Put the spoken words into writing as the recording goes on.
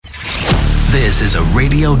This is a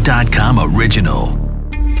Radio.com original.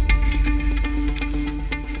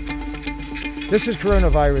 This is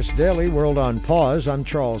Coronavirus Daily, World on Pause. I'm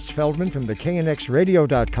Charles Feldman from the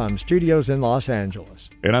KNXRadio.com studios in Los Angeles.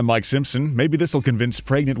 And I'm Mike Simpson. Maybe this will convince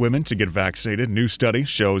pregnant women to get vaccinated. New study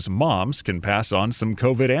shows moms can pass on some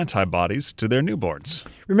COVID antibodies to their newborns.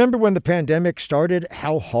 Remember when the pandemic started,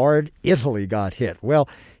 how hard Italy got hit? Well,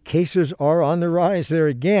 cases are on the rise there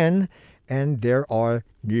again, and there are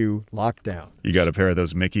new lockdowns. You got a pair of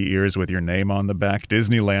those Mickey ears with your name on the back.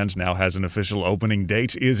 Disneyland now has an official opening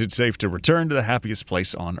date. Is it safe to return to the happiest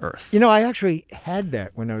place on earth? You know, I actually had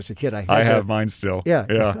that when I was a kid. I have mine still.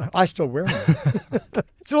 Yeah. I still wear mine.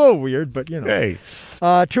 It's a little weird, but you know. Hey.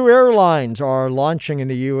 2 airlines are launching in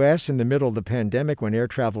the U.S. in the middle of the pandemic when air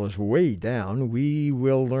travel is way down. We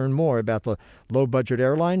will learn more about the low-budget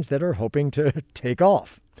airlines that are hoping to take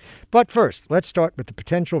off. But first, let's start with the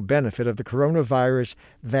potential benefit of the coronavirus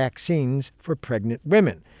vaccines for pregnant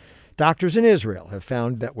women. Doctors in Israel have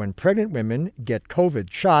found that when pregnant women get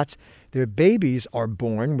COVID shots, their babies are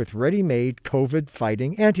born with ready-made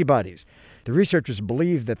COVID-fighting antibodies. The researchers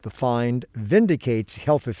believe that the find vindicates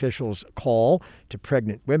health officials' call to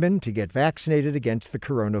pregnant women to get vaccinated against the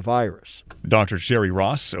coronavirus. Dr. Sherry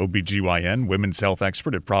Ross, OBGYN, women's health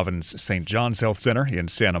expert at Providence St. John's Health Center in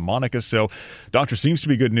Santa Monica. So, doctor, seems to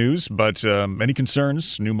be good news, but any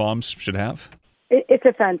concerns new moms should have? It's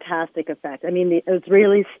a fantastic effect. I mean, the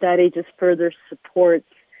Israeli study just further supports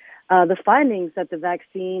the findings that the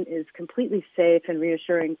vaccine is completely safe and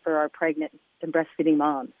reassuring for our pregnant and breastfeeding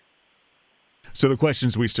moms. So the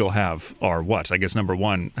questions we still have are what? I guess number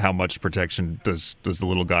one, how much protection does the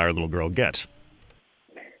little guy or little girl get?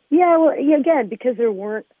 Yeah, well, again, because there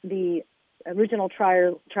weren't the original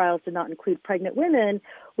trials did not include pregnant women,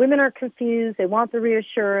 women are confused. They want the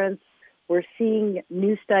reassurance. We're seeing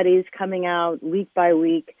new studies coming out week by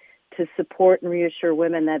week to support and reassure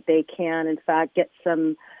women that they can, in fact, get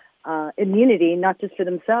some immunity, not just for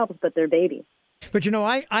themselves, but their baby. But, you know,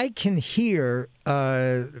 I can hear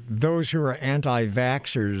those who are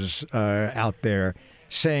anti-vaxxers out there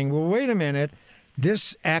saying, well, wait a minute,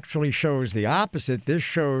 this actually shows the opposite. This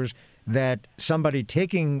shows that somebody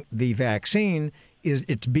taking the vaccine,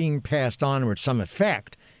 it's being passed on, or some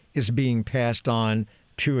effect is being passed on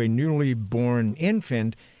to a newly born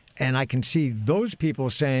infant. And I can see those people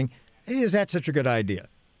saying, hey, is that such a good idea?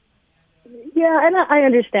 Yeah, and I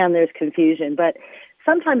understand there's confusion, but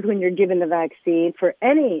sometimes when you're given the vaccine for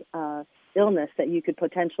any illness that you could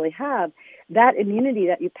potentially have, that immunity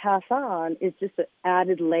that you pass on is just an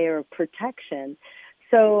added layer of protection.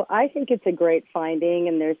 So I think it's a great finding,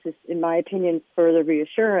 and there's this, in my opinion, further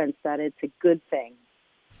reassurance that it's a good thing.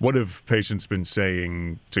 What have patients been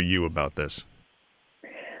saying to you about this?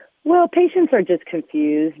 Well, patients are just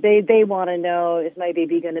confused. They want to know, is my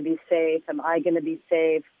baby going to be safe? Am I going to be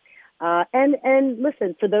safe? And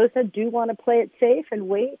listen, for those that do want to play it safe and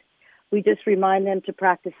wait, we just remind them to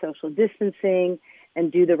practice social distancing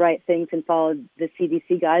and do the right things and follow the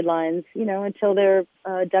CDC guidelines, you know, until they're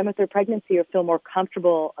done with their pregnancy or feel more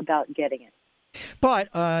comfortable about getting it. But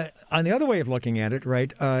on the other way of looking at it,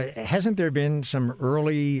 right, hasn't there been some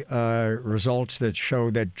early results that show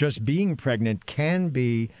that just being pregnant can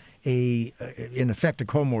be in effect, a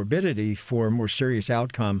comorbidity for a more serious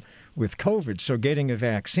outcome with COVID? So getting a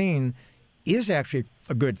vaccine is actually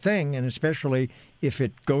a good thing, and especially if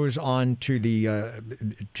it goes on to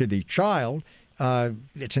the child,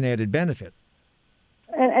 it's an added benefit.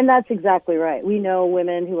 And that's exactly right. We know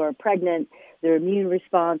women who are pregnant, their immune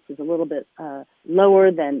response is a little bit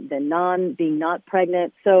lower than being not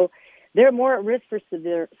pregnant. So they're more at risk for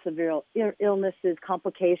severe illnesses,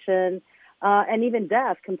 complication, and even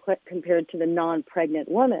death compared to the non-pregnant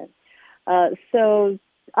woman. So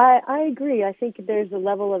I agree. I think there's a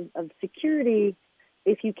level of security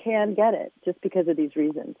if you can get it, just because of these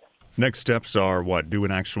reasons. Next steps are what? Do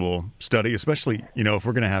an actual study, especially, you know, if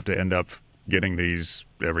we're going to have to end up getting these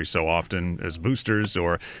every so often as boosters,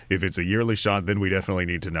 or if it's a yearly shot, then we definitely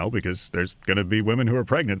need to know, because there's going to be women who are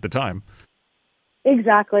pregnant at the time.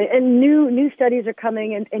 Exactly. And new studies are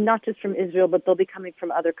coming, and not just from Israel, but they'll be coming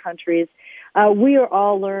from other countries. We are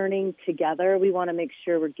all learning together. We want to make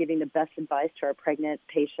sure we're giving the best advice to our pregnant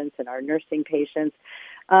patients and our nursing patients.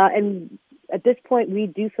 And at this point, we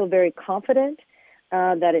do feel very confident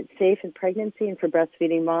that it's safe in pregnancy and for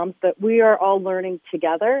breastfeeding moms, but we are all learning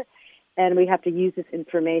together, and we have to use this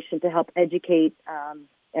information to help educate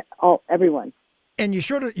everyone. And you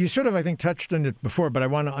sort of, I think, touched on it before, but I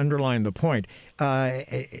want to underline the point,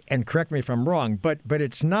 and correct me if I'm wrong, but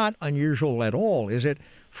it's not unusual at all, is it,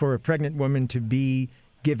 for a pregnant woman to be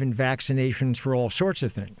given vaccinations for all sorts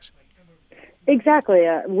of things? Exactly.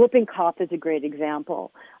 Whooping cough is a great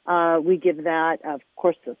example. We give that, of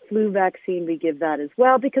course, the flu vaccine, we give that as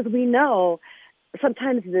well because we know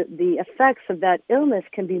sometimes the effects of that illness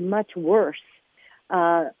can be much worse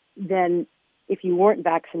than if you weren't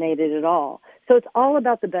vaccinated at all. So it's all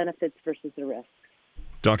about the benefits versus the risks.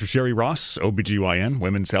 Dr. Sherry Ross, OBGYN,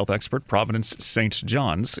 women's health expert, Providence St.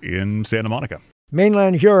 John's in Santa Monica.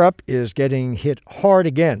 Mainland Europe is getting hit hard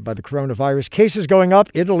again by the coronavirus. Cases going up,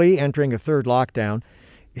 Italy entering a third lockdown.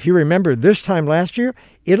 If you remember, this time last year,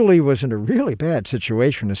 Italy was in a really bad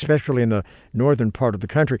situation, especially in the northern part of the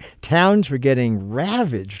country. Towns were getting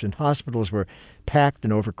ravaged and hospitals were packed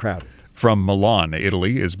and overcrowded. From Milan,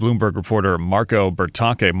 Italy, is Bloomberg reporter Marco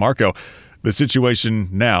Bertacche. Marco, the situation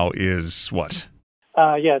now is what?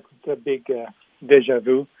 Yeah, it's a big deja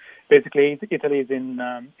vu. Basically, Italy is in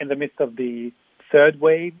the midst of the third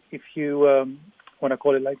wave, if you want to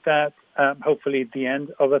call it like that. Hopefully, at the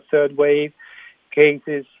end of a third wave.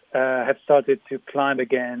 Cases have started to climb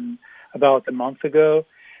again about a month ago,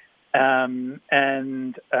 and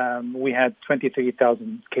we had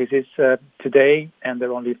 23,000 cases today, and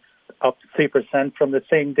they're only up 3% from the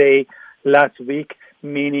same day last week,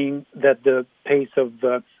 meaning that the pace of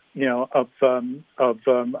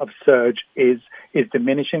surge is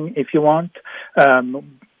diminishing. If you want,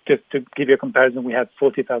 just to give you a comparison, we had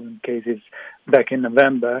 40,000 cases back in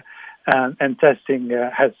November, and testing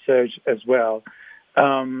has surged as well.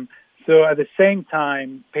 So at the same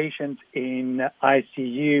time, patients in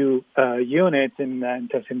ICU units, in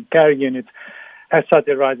intensive care units, have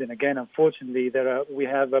started rising again. Unfortunately, we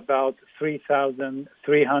have about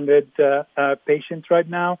 3,300 patients right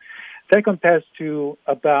now. That compares to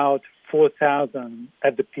about 4,000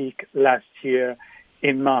 at the peak last year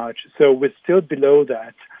in March. So we're still below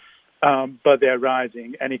that, but they're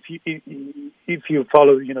rising. And if you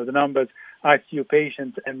follow, the numbers, ICU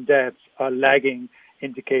patients and deaths are lagging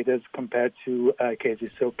indicators compared to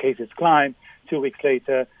cases. So cases climb. 2 weeks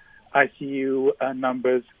later, ICU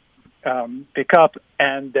numbers pick up,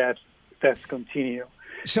 and deaths continue.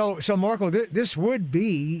 So Marco, this would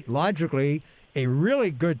be logically a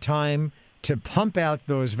really good time to pump out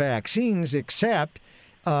those vaccines, except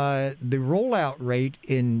the rollout rate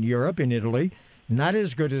in Europe, in Italy, not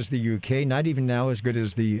as good as the UK, not even now as good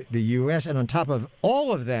as the US. And on top of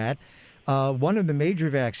all of that, one of the major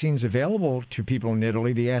vaccines available to people in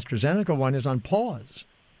Italy, the AstraZeneca one, is on pause.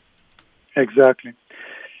 Exactly.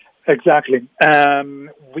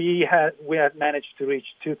 We have managed to reach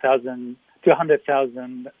 200,000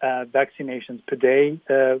 vaccinations per day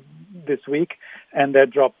this week, and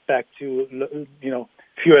that dropped back to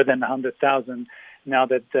fewer than 100,000 now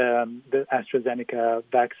that the AstraZeneca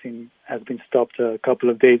vaccine has been stopped a couple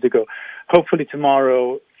of days ago. Hopefully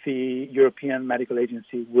tomorrow the European Medical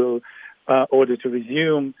Agency will allow to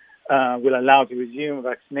resume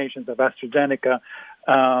vaccinations of AstraZeneca.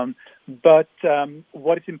 But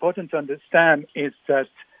what is important to understand is that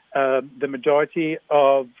the majority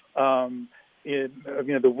of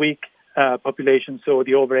the weak population, so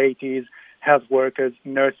the over 80s, health workers,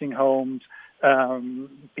 nursing homes,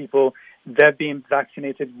 people, they're being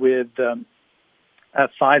vaccinated with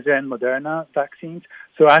Pfizer and Moderna vaccines.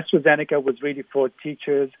 So AstraZeneca was really for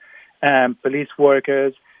teachers, police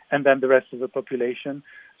workers, and then the rest of the population.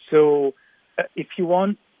 So if you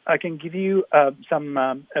want, I can give you some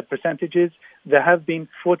percentages. There have been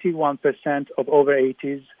 41% of over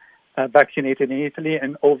 80s vaccinated in Italy,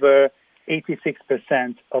 and over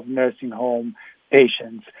 86% of nursing home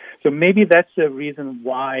patients. So maybe that's the reason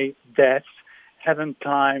why deaths haven't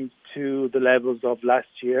climbed to the levels of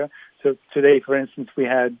last year. So today, for instance, we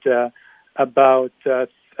had about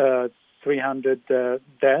 300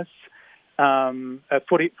 deaths,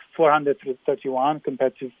 431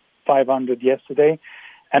 compared to 500 yesterday.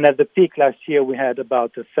 And at the peak last year, we had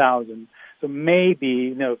about 1,000. So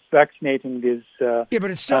maybe, vaccinating these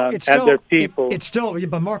elder people.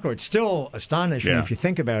 But Marco, it's still astonishing if you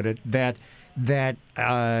think about it that and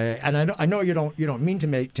I know you don't mean to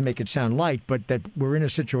make it sound light, but that we're in a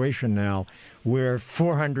situation now where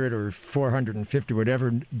 400 or 450,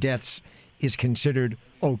 whatever deaths is considered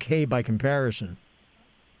okay by comparison.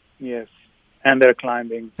 Yes. And they're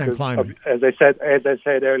climbing. And climbing. As I said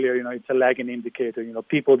earlier, it's a lagging indicator.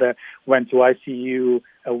 People that went to ICU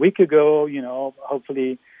a week ago,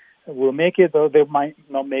 hopefully will make it, though they might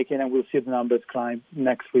not make it, and we'll see the numbers climb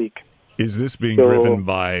next week. Is this being driven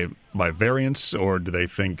by variants, or do they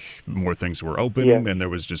think more things were open and there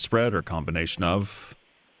was just spread, or combination of?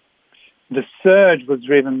 The surge was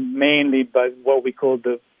driven mainly by what we call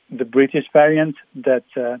the British variant that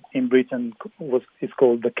in Britain is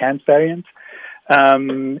called the Kent variant.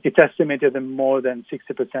 It's estimated that more than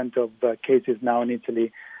 60% of cases now in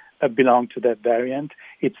Italy belong to that variant.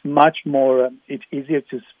 It's much more, it's easier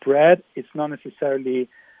to spread. It's not necessarily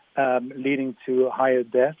leading to higher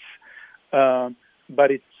deaths,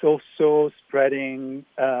 but it's also spreading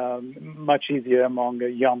much easier among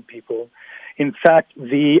young people. In fact,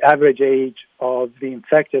 the average age of the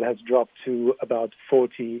infected has dropped to about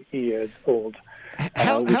 40 years old,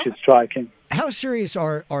 which is striking. How serious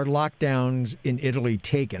are lockdowns in Italy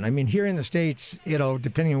taken? I mean, here in the States,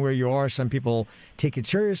 depending on where you are, some people take it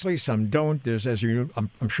seriously, some don't. There's, as you,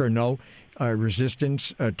 I'm sure know,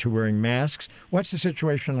 resistance to wearing masks. What's the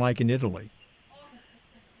situation like in Italy?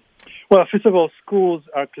 Well, first of all, schools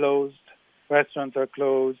are closed, restaurants are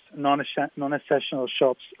closed, non-essential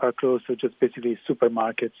shops are closed, so just basically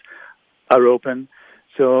supermarkets are open.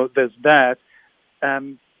 So there's that.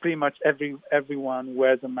 Pretty much everyone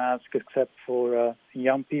wears a mask except for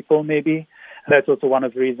young people, maybe. And that's also one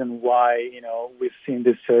of the reasons why we've seen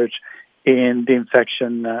this surge in the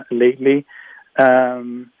infection lately.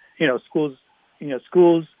 Schools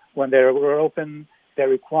when they were open, they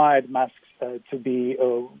required masks to be,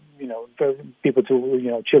 for people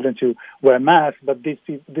to, children to wear masks. But these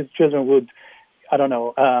children would,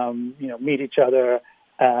 meet each other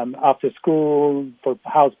after school for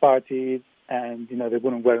house parties, and they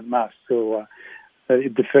wouldn't wear a mask. So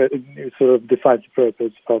it sort of defies the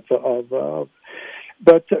purpose of.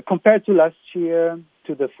 But compared to last year,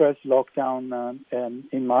 to the first lockdown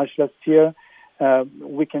in March last year,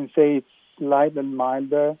 we can say it's slightly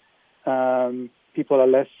milder. People are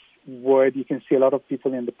less worried. You can see a lot of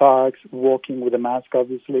people in the parks walking with a mask,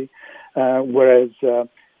 obviously. Whereas,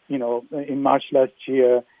 in March last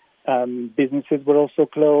year, businesses were also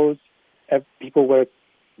closed. People were,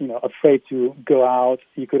 afraid to go out.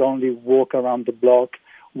 You could only walk around the block,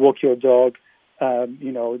 walk your dog,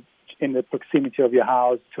 in the proximity of your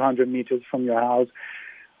house, 200 meters from your house.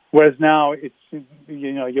 Whereas now it's,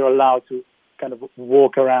 you're allowed to kind of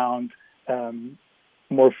walk around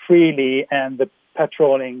more freely, and the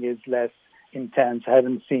patrolling is less intense. I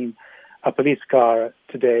haven't seen a police car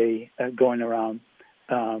today going around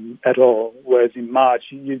at all. Whereas in March,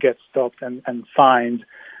 you get stopped and fined,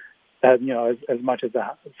 as much as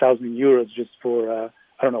 €1,000 just for,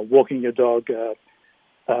 walking your dog 2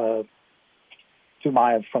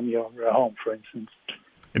 miles from your home, for instance.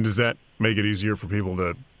 And does that make it easier for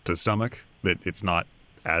people to stomach that it's not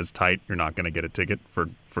as tight? You're not going to get a ticket for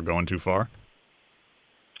going too far?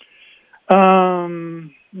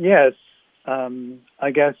 Yes, I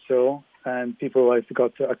guess so. And people have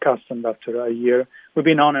got accustomed after a year. We've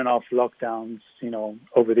been on and off lockdowns,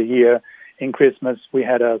 over the year. In Christmas, we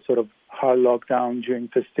had a sort of hard lockdown during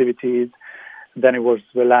festivities. Then it was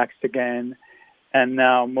relaxed again. And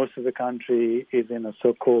now most of the country is in a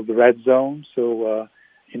so-called red zone, so,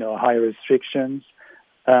 higher restrictions.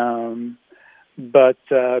 But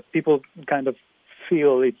people kind of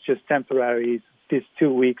feel it's just temporary. These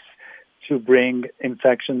 2 weeks to bring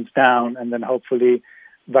infections down, and then hopefully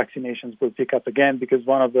vaccinations will pick up again, because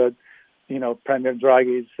one of the, Premier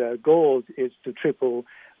Draghi's goals is to triple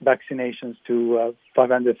vaccinations to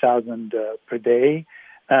 500,000 per day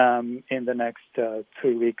in the next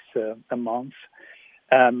 3 weeks, a month.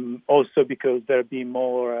 Also because there'll be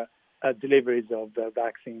more deliveries of the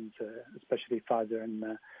vaccines, especially Pfizer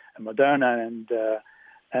and Moderna,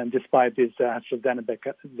 and despite this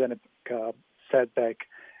AstraZeneca setback,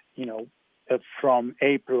 from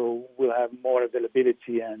April we'll have more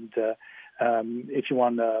availability, and if you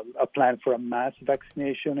want a plan for a mass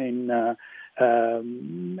vaccination in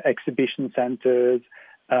exhibition centers,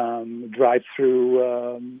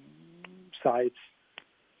 drive-through sites,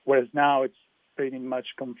 whereas now it's pretty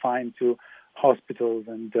much confined to hospitals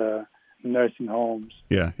and nursing homes.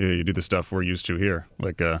 Yeah, you do the stuff we're used to here,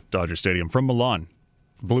 like Dodger Stadium. From Milan,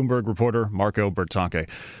 Bloomberg reporter Marco Bertocche.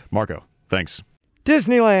 Marco, thanks.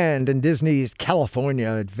 Disneyland and Disney's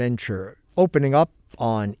California Adventure opening up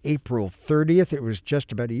on April 30th. It was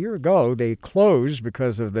just about a year ago. They closed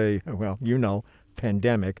because of the,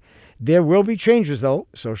 pandemic. There will be changes, though.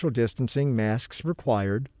 Social distancing, masks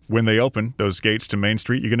required. When they open those gates to Main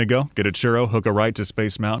Street, you're going to go get a churro, hook a right to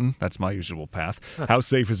Space Mountain. That's my usual path. How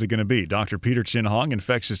safe is it going to be? Dr. Peter Chin Hong,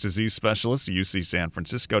 infectious disease specialist at UC San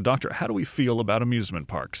Francisco. Doctor, how do we feel about amusement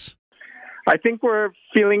parks? I think we're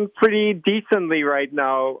feeling pretty decently right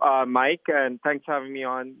now, Mike, and thanks for having me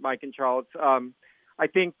on, Mike and Charles. I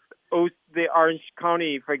think the Orange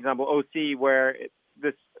County, for example, OC, where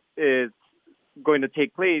this is going to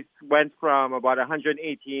take place, went from about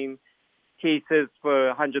 118 cases per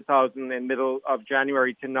 100,000 in middle of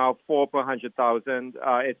January to now 4 per 100,000.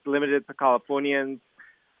 It's limited to Californians.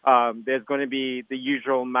 There's going to be the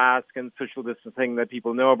usual mask and social distancing that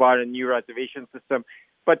people know about, a new reservation system.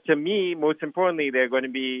 But to me, most importantly, there are going to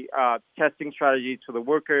be testing strategies for the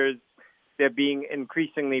workers. They're being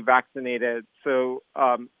increasingly vaccinated. So,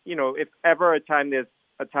 if ever there's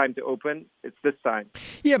a time to open, it's this time.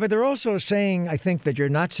 Yeah, but they're also saying, I think, that you're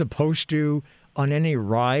not supposed to on any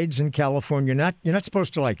rides in California. You're not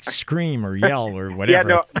supposed to like scream or yell or whatever.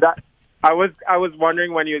 Yeah, no, I was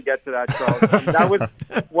wondering when you'd get to that, Charles. That was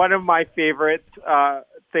one of my favorite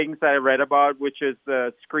things that I read about, which is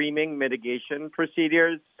the screaming mitigation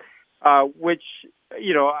procedures, which,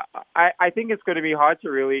 I think it's going to be hard to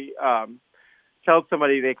really tell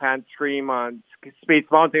somebody they can't scream on Space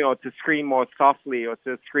Mountain or to scream more softly or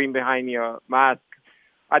to scream behind your mask.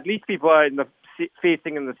 At least people are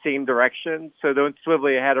facing in the same direction, so don't swivel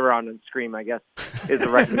your head around and scream, I guess, is the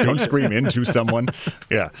recommendation. Don't scream into someone.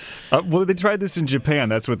 Yeah. Well, they tried this in Japan.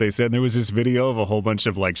 That's what they said. There was this video of a whole bunch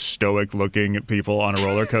of like stoic-looking people on a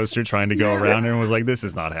roller coaster trying to go around, and was like, this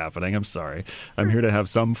is not happening. I'm sorry. I'm here to have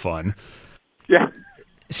some fun. Yeah.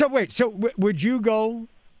 So wait, would you go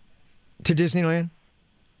to Disneyland?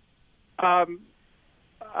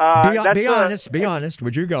 Be honest.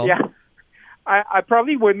 Would you go? Yeah. I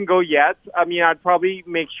probably wouldn't go yet. I mean, I'd probably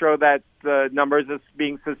make sure that the numbers is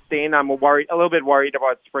being sustained. I'm a little bit worried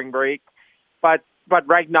about spring break. But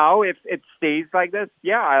right now, if it stays like this,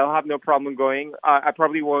 yeah, I'll have no problem going. I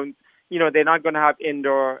probably won't, they're not going to have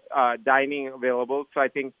indoor dining available. So I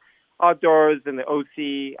think outdoors in the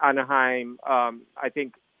OC, Anaheim, I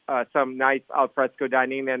think some nice alfresco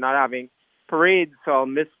dining. They're not having parades, so I'll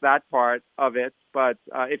miss that part of it. But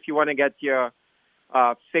if you want to get your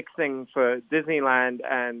fixing for Disneyland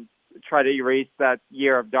and try to erase that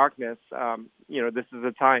year of darkness, this is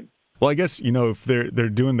the time. Well, I guess, if they're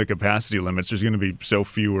doing the capacity limits, there's going to be so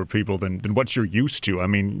fewer people than what you're used to. I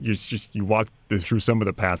mean, you walk through some of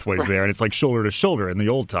the pathways there, and it's like shoulder to shoulder in the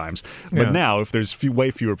old times. But now, if there's way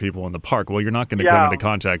fewer people in the park, well, you're not going to come into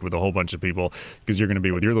contact with a whole bunch of people because you're going to be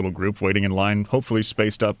with your little group waiting in line, hopefully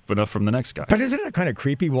spaced up enough from the next guy. But isn't it kind of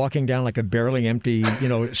creepy walking down like a barely empty,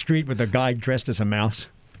 street with a guy dressed as a mouse?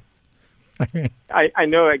 I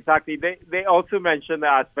know, exactly. They also mentioned the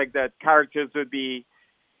aspect that characters would be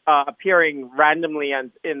appearing randomly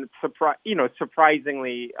and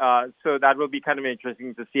surprisingly. So that will be kind of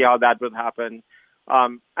interesting to see how that would happen.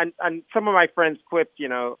 And some of my friends quipped,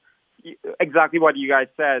 exactly what you guys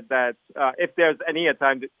said, that if there's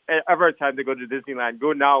ever a time to go to Disneyland,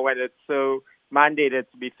 go now when it's so mandated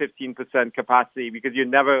to be 15% capacity, because you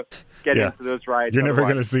never get into those rides. You're never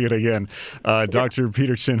going to see it again. Dr.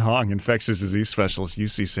 Peter Chin Hong, infectious disease specialist,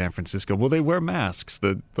 UC San Francisco. Will they wear masks?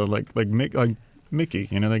 The Mickey,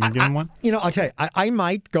 they can give him one? I'll tell you, I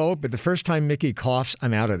might go, but the first time Mickey coughs,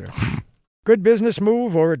 I'm out of there. Good business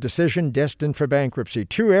move or a decision destined for bankruptcy.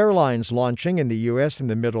 2 airlines launching in the U.S. in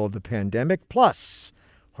the middle of the pandemic. Plus,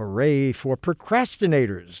 hooray for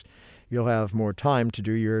procrastinators. You'll have more time to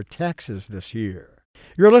do your taxes this year.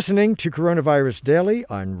 You're listening to Coronavirus Daily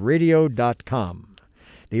on radio.com.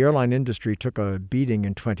 The airline industry took a beating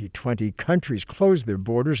in 2020. Countries closed their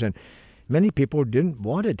borders, and many people didn't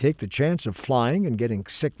want to take the chance of flying and getting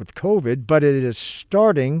sick with COVID, but it is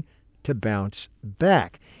starting to bounce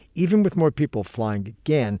back, even with more people flying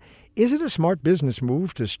again. Is it a smart business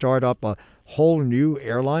move to start up a whole new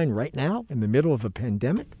airline right now in the middle of a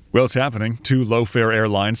pandemic? Well, it's happening. 2 low-fare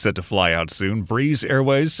airlines set to fly out soon. Breeze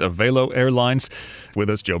Airways, Avelo Airlines. With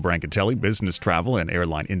us, Joe Brancatelli, business travel and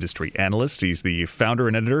airline industry analyst. He's the founder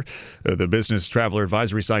and editor of the business traveler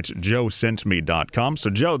advisory site, joesentme.com. So,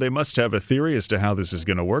 Joe, they must have a theory as to how this is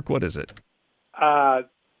going to work. What is it? I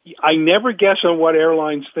never guess on what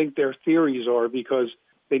airlines think their theories are, because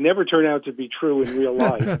they never turn out to be true in real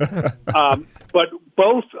life. But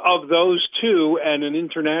both of those 2 and an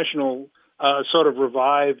international sort of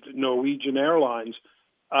revived Norwegian Airlines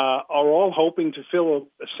are all hoping to fill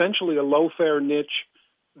essentially a low-fare niche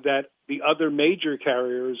that the other major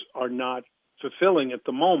carriers are not fulfilling at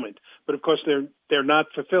the moment. But of course, they're not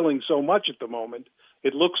fulfilling so much at the moment.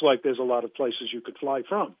 It looks like there's a lot of places you could fly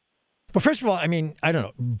from. Well, first of all, I mean, I don't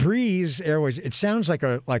know. Breeze Airways, it sounds like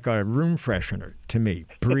a room freshener to me,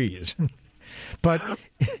 Breeze. But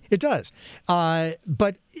it does.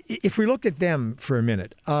 But if we look at them for a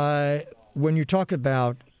minute, when you talk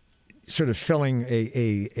about sort of filling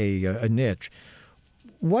a niche,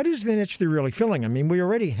 what is the niche they're really filling? I mean, we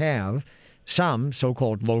already have some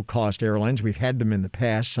so-called low-cost airlines. We've had them in the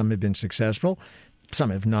past. Some have been successful. Some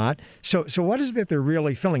have not. So what is it that they're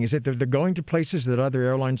really filling? Is it that they're going to places that other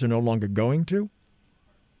airlines are no longer going to?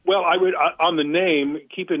 Well, I would, on the name,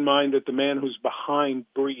 keep in mind that the man who's behind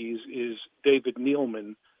Breeze is David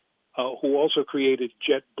Neilman, who also created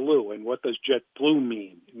JetBlue. And what does JetBlue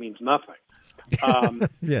mean? It means nothing.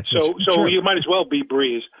 Yes, so it's true. you might as well be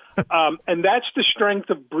Breeze. And that's the strength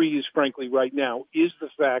of Breeze, frankly, right now, is the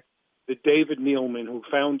fact that David Neilman, who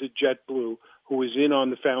founded JetBlue, who was in on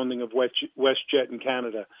the founding of WestJet in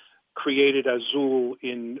Canada, created Azul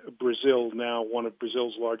in Brazil, now one of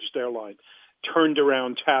Brazil's largest airlines, turned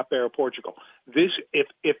around TAP Air Portugal. This,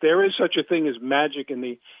 if there is such a thing as magic in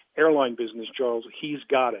the airline business, Charles, he's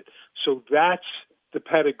got it. So that's the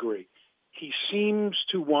pedigree. He seems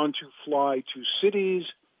to want to fly to cities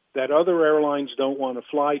that other airlines don't want to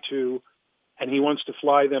fly to, and he wants to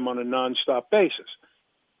fly them on a nonstop basis.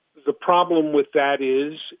 The problem with that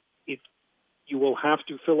is you will have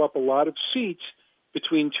to fill up a lot of seats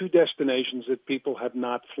between two destinations that people have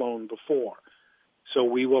not flown before. So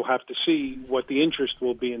we will have to see what the interest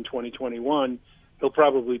will be in 2021. He'll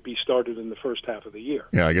probably be started in the first half of the year.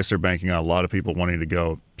 Yeah, I guess they're banking on a lot of people wanting to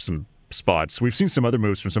go some spots. We've seen some other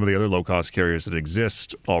moves from some of the other low-cost carriers that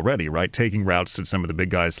exist already, right? Taking routes that some of the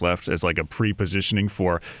big guys left as like a pre-positioning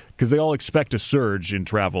for, because they all expect a surge in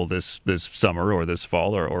travel this summer or this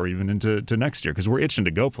fall or even into next year, because we're itching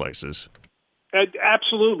to go places.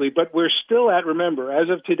 Absolutely, but we're still remember, as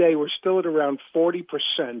of today, we're still at around 40%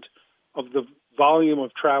 of the volume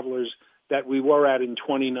of travelers that we were at in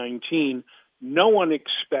 2019. No one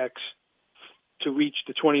expects to reach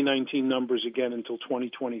the 2019 numbers again until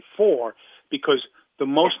 2024, because the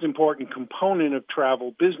most important component of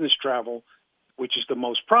travel, business travel, which is the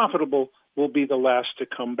most profitable, will be the last to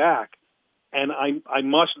come back. And I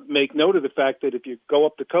must make note of the fact that if you go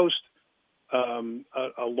up the coast,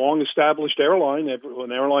 a long-established airline,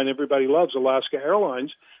 an airline everybody loves, Alaska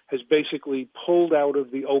Airlines, has basically pulled out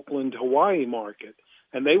of the Oakland, Hawaii market.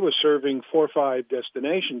 And they were serving 4 or 5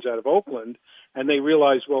 destinations out of Oakland, and they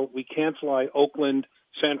realized, well, we can't fly Oakland,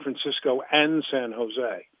 San Francisco, and San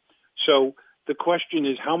Jose. So the question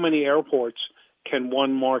is, how many airports can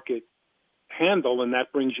one market handle? And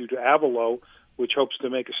that brings you to Avalo, which hopes to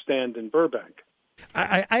make a stand in Burbank.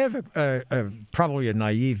 I have probably a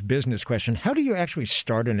naive business question. How do you actually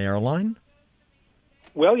start an airline?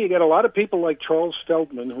 Well, you get a lot of people like Charles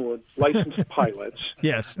Feldman, who are licensed pilots.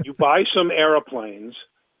 Yes. You buy some airplanes,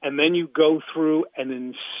 and then you go through an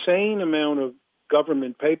insane amount of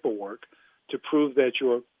government paperwork to prove that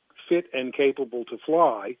you're fit and capable to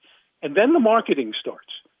fly, and then the marketing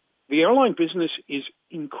starts. The airline business is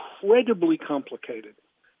incredibly complicated.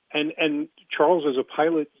 And Charles, as a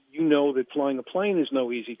pilot, you know that flying a plane is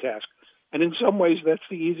no easy task. And in some ways, that's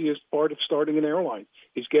the easiest part of starting an airline,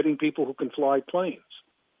 is getting people who can fly planes.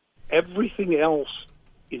 Everything else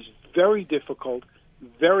is very difficult,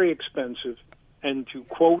 very expensive, and to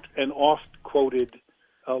quote an oft-quoted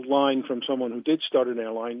line from someone who did start an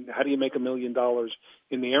airline, how do you make $1 million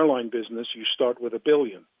in the airline business? You start with $1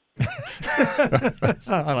 billion.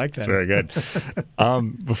 I like that. That's very good.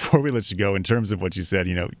 Before we let you go, in terms of what you said,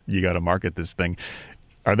 you got to market this thing.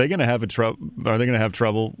 Are they going to have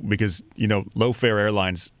trouble because low fare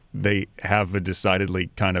airlines, they have a decidedly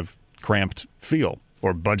kind of cramped feel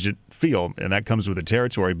or budget feel, and that comes with the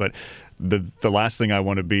territory. But the last thing I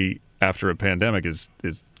want to be after a pandemic is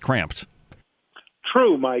cramped.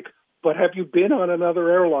 True, Mike. But have you been on another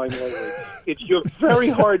airline lately? You're very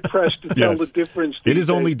hard-pressed to tell the difference. It is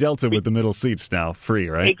only Delta with the middle seats now, free,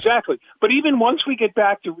 right? Exactly. But even once we get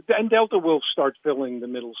back to, and Delta will start filling the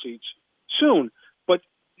middle seats soon. But,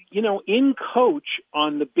 in coach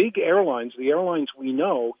on the big airlines, the airlines we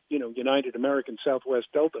know, United, American, Southwest,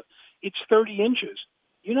 Delta, it's 30 inches.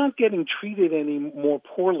 You're not getting treated any more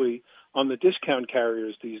poorly on the discount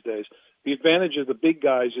carriers these days. The advantage of the big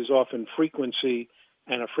guys is often frequency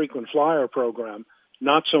and a frequent flyer program,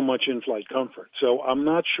 not so much in-flight comfort. So I'm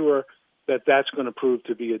not sure that that's going to prove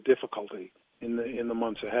to be a difficulty in the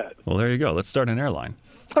months ahead. Well, there you go. Let's start an airline.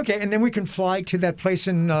 Okay, and then we can fly to that place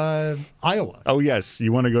in Iowa. Oh, yes.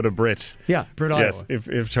 You want to go to Britt. Yeah, Britt, yes. Iowa.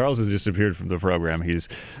 If Charles has disappeared from the program,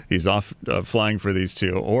 he's off flying for these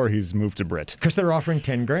two, or he's moved to Britt. Because they're offering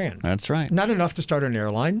 $10,000. That's right. Not enough to start an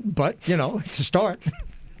airline, but, it's a start.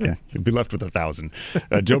 Yeah, you'll be left with 1,000.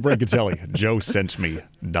 Joe Brancatelli,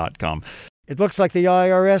 joesentme.com. It looks like the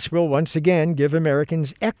IRS will once again give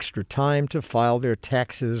Americans extra time to file their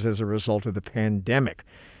taxes as a result of the pandemic.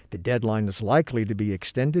 The deadline is likely to be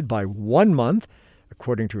extended by 1 month.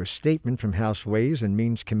 According to a statement from House Ways and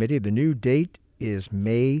Means Committee, the new date is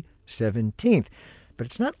May 17th. But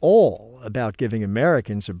it's not all about giving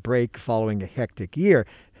Americans a break following a hectic year.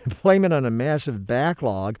 Blame it on a massive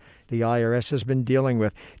backlog the IRS has been dealing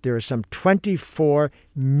with. There are some 24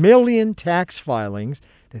 million tax filings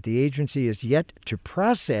that the agency is yet to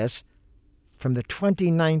process from the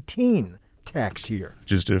 2019 tax year.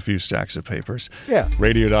 Just a few stacks of papers. Yeah.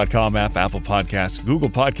 Radio.com app, Apple Podcasts, Google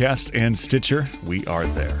Podcasts, and Stitcher. We are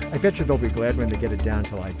there. I bet you they'll be glad when they get it down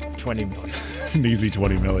to like 20 million. An easy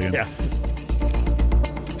 20 million. Yeah.